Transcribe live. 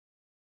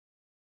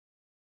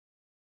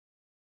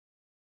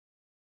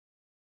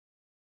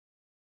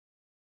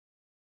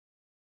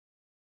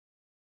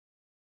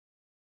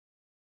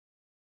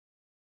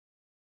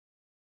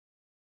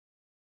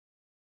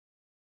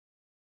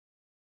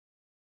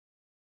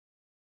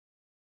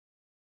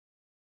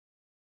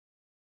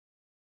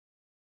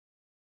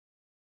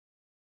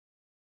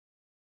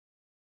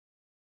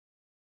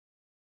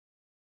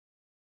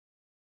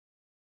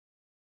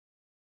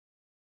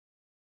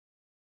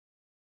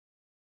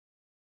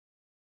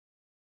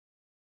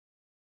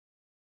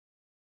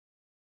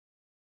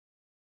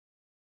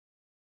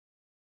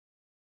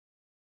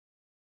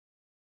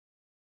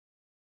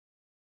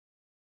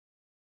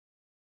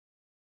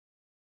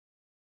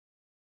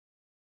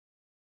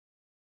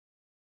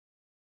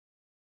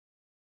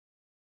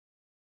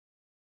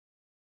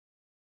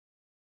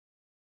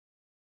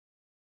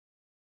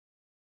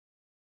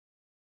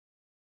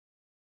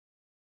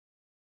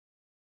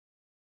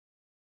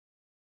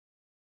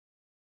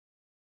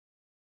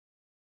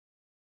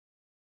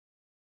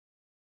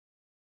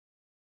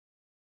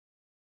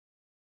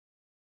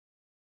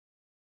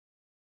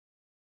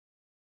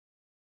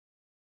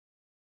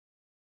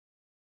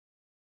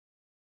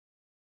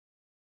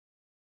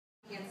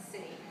Kansas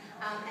City.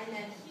 And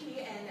then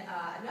he and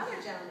another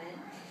gentleman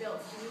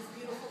built these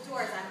beautiful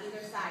doors on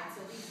either side.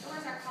 So these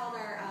doors are called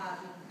our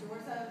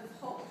Doors of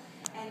Hope,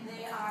 and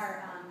they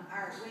are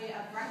our way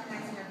of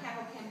recognizing our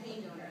capital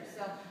campaign donors.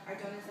 So our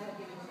donors that have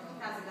given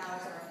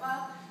 $50,000 or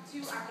above to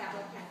our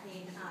capital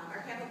campaign.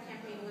 Our capital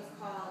campaign was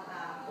called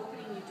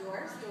Opening New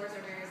Doors. Doors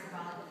are very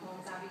symbolic of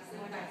homes, obviously.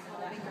 You guys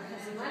know that from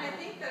this one, I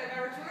think, that I've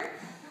ever toured.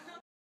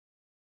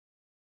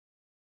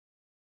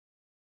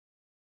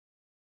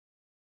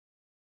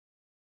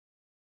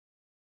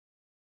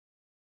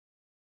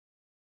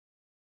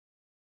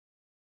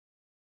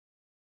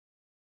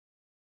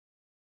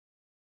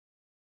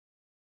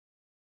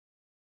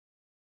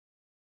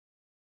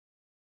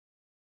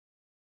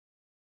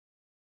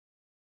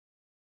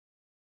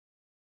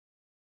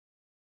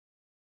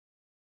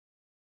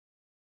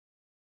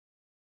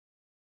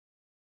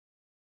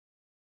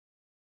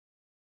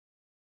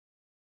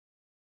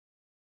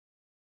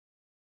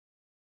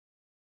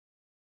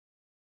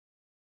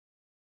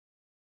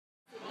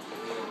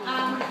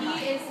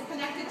 He is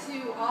connected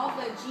to all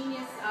the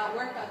genius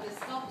work of the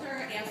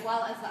sculptor as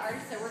well as the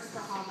artist that works for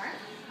Hallmark.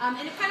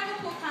 And a kind of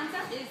a cool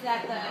concept is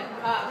that the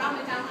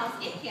Ronald McDonald House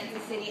in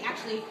Kansas City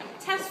actually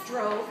test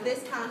drove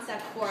this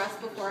concept for us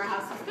before our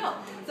house was built.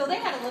 So they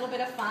had a little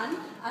bit of fun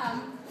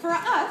for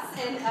us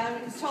and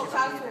told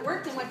us what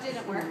worked and what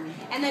didn't work.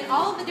 And then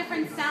all of the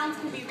different sounds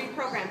can be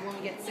reprogrammed when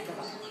we get sick of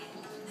them.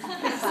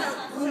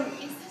 So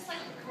is this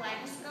like a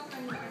kaleidoscope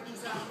and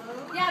these all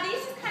move? Yeah,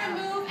 these just kind of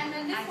move, and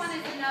then this one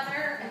is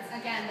another. It's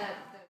again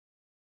the